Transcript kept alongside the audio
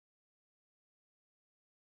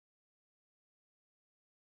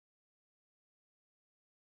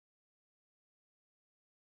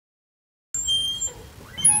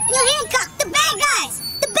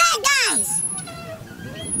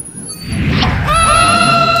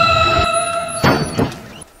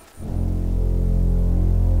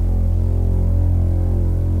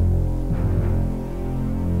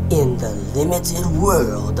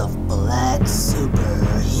world of black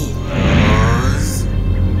superheroes.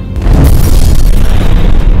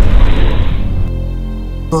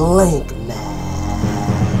 Blink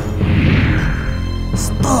Man,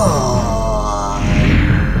 Spawn,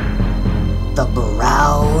 the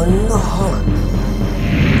Brown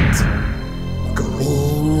Hornet,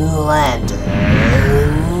 Green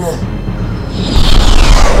Lantern.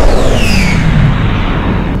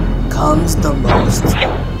 Comes the most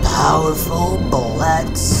powerful black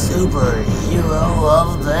superhero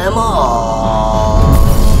of them all.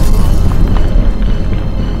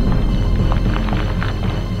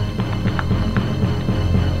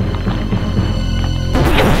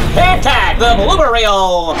 Attack the blooper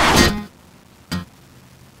reel!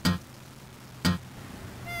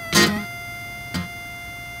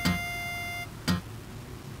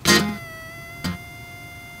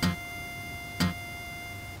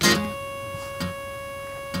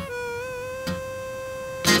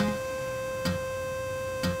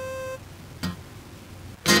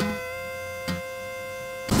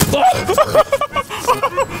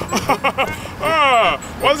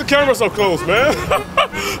 Why is the camera so close, man?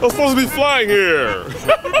 I'm supposed to be flying here.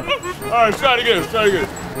 Alright, try it again, try it again.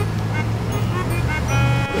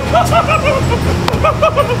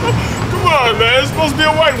 Come on, man, it's supposed to be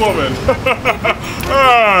a white woman.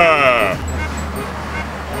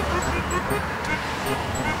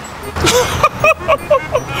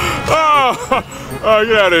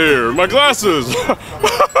 Get out of here. My glasses.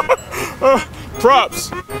 Props.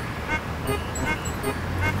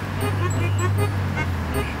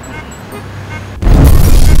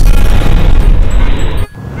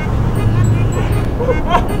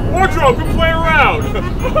 Wardrobe, quit playing around!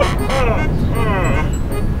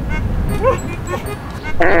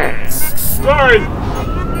 Sorry!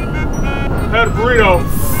 Had a burrito.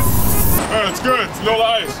 It's good, it's no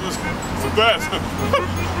ice. It's the best.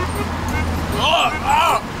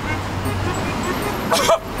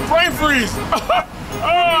 Brain freeze!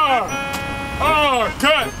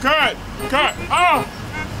 Cut!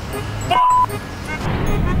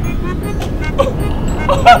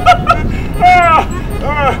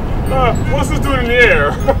 What's this doing in the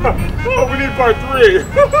air? Oh, we need part 3.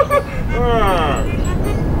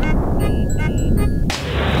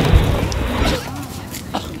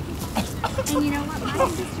 And you know what? My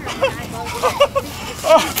sister and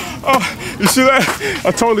I You see that? I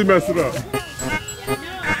totally messed it up.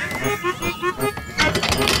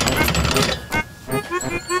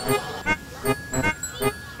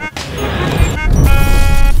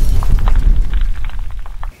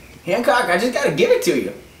 Hancock, I just gotta give it to you.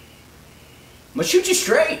 I'm gonna shoot you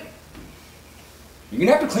straight. You're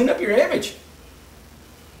gonna have to clean up your image.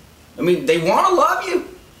 I mean, they wanna love you.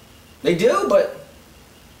 They do, but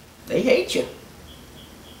they hate you.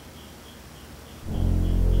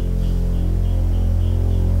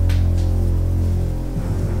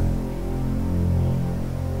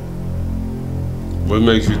 What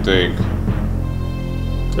makes you think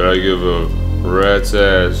that I give a rat's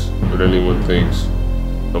ass what anyone thinks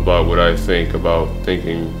about what I think about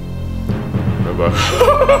thinking about?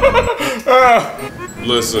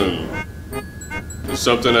 Listen, there's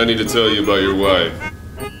something I need to tell you about your wife.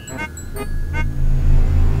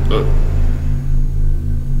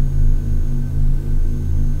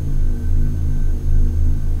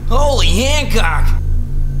 Holy Hancock!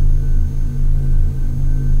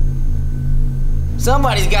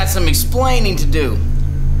 Somebody's got some explaining to do.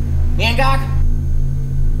 Hancock?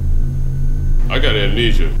 I got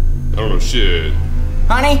amnesia. I don't know shit.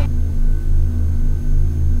 Honey?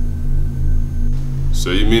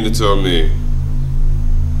 So you mean to tell me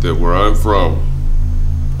that where I'm from,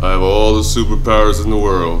 I have all the superpowers in the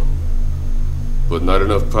world, but not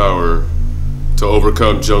enough power to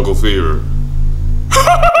overcome jungle fever?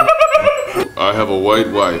 I have a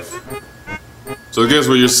white wife. So I guess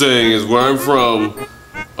what you're saying is where I'm from,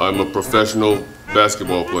 I'm a professional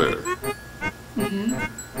basketball player.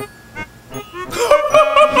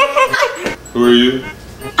 Who are you?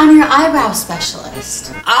 I'm your eyebrow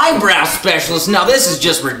specialist. Eyebrow specialist? Now this is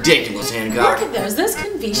just ridiculous, Hancock. Look at those. Those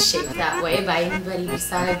couldn't be shaped that way by anybody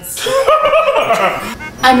besides...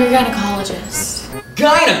 I'm your gynecologist.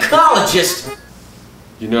 Gynecologist?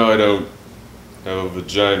 You know I don't have a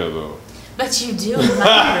vagina though. But you do in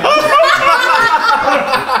my room.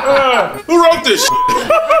 Who wrote this shit?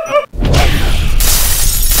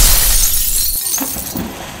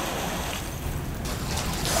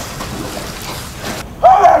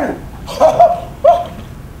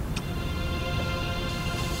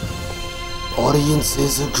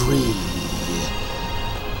 Audiences agree.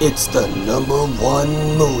 It's the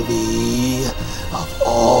 #1 movie of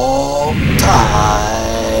all time.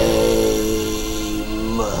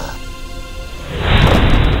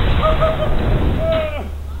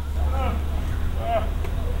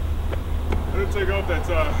 I didn't take off that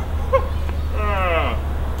time.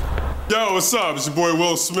 Yo, what's up? It's your boy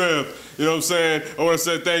Will Smith. You know what I'm saying? I want to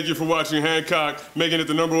say thank you for watching Hancock, making it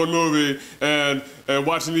the #1 movie, and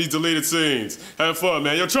watching these deleted scenes. Have fun,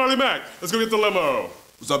 man. Yo, Charlie Mack, let's go get the limo.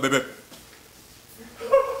 What's up, baby?